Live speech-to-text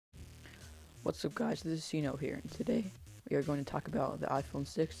What's up guys, this is Sino here, and today we are going to talk about the iPhone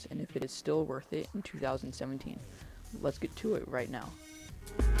 6 and if it is still worth it in 2017. Let's get to it right now.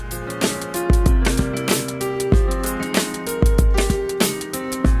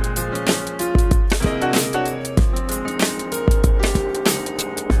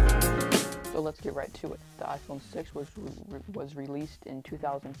 So let's get right to it. The iPhone 6 was released in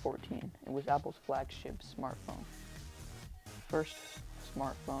 2014. It was Apple's flagship smartphone. First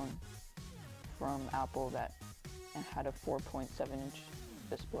smartphone from Apple that had a 4.7-inch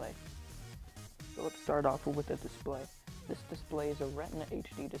display. So let's start off with the display. This display is a Retina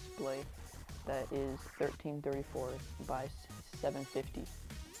HD display that is 1334 by 750.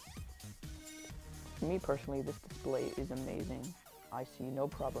 For me personally, this display is amazing. I see no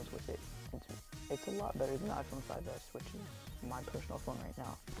problems with it. It's a lot better than the iPhone 5S, which is my personal phone right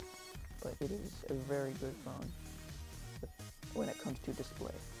now. But it is a very good phone when it comes to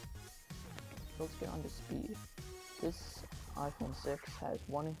display. Let's get on to speed. This iPhone 6 has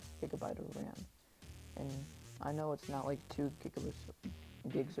 1 gigabyte of RAM, and I know it's not like 2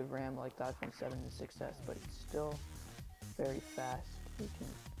 gigs of RAM like the iPhone 7 and 6S, but it's still very fast. You can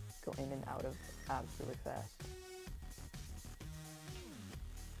go in and out of apps really fast.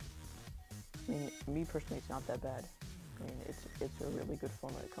 I mean, me personally, it's not that bad. I mean, it's a really good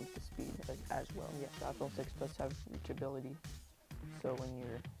phone when it comes to speed as well. Yes, the iPhone 6 does have reachability, so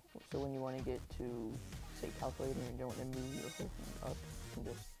when you want to get to, say, calculating and you don't want to move your whole thing up, you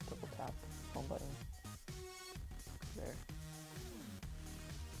can just double tap the home button there.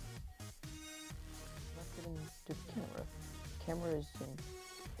 Let's get into the camera. Camera is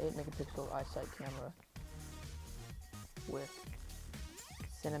an 8 megapixel iSight camera with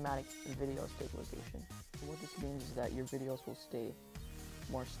cinematic video stabilization. What this means is that your videos will stay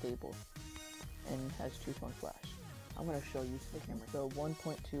more stable and has True Tone flash. I'm going to show you the camera. So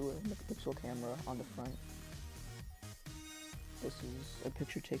 1.2 megapixel camera on the front. This is a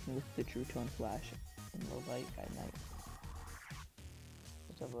picture taken with the True Tone flash in low light at night.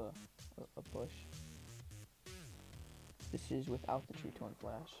 Let's have a bush. This is without the True Tone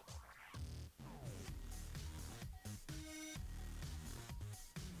flash.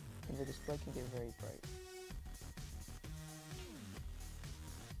 And the display can get very bright.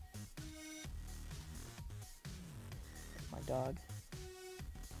 My dog.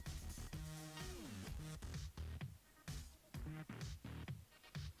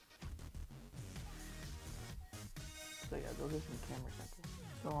 So yeah, those are some camera samples.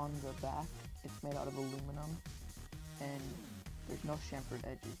 So on the back, it's made out of aluminum, and there's no chamfered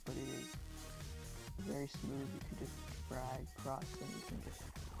edges, but it is very smooth. You can just drag across and you can it's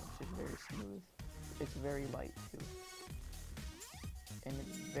just very smooth. It's very light too. And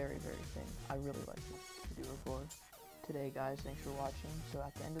it's very, very thin. I really like this video for today, guys. Thanks for watching. So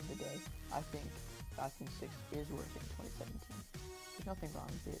at the end of the day, I think the iPhone 6 is worth it in 2017. There's nothing wrong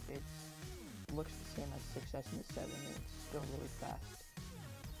with it. It looks the same as 6S and the 7, and it's still really fast.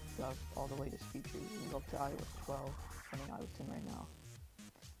 You have all the latest features. You can go up to iOS 12, running iOS 10 right now.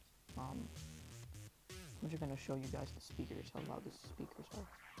 I'm just going to show you guys the speakers, how loud the speakers are.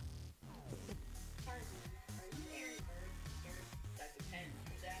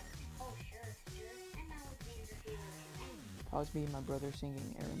 That was me and my brother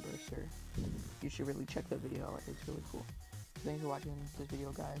singing Aaron Burr, Sir. You should really check that video out. It's really cool. Thanks for watching this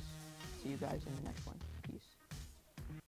video, guys. See you guys in the next one.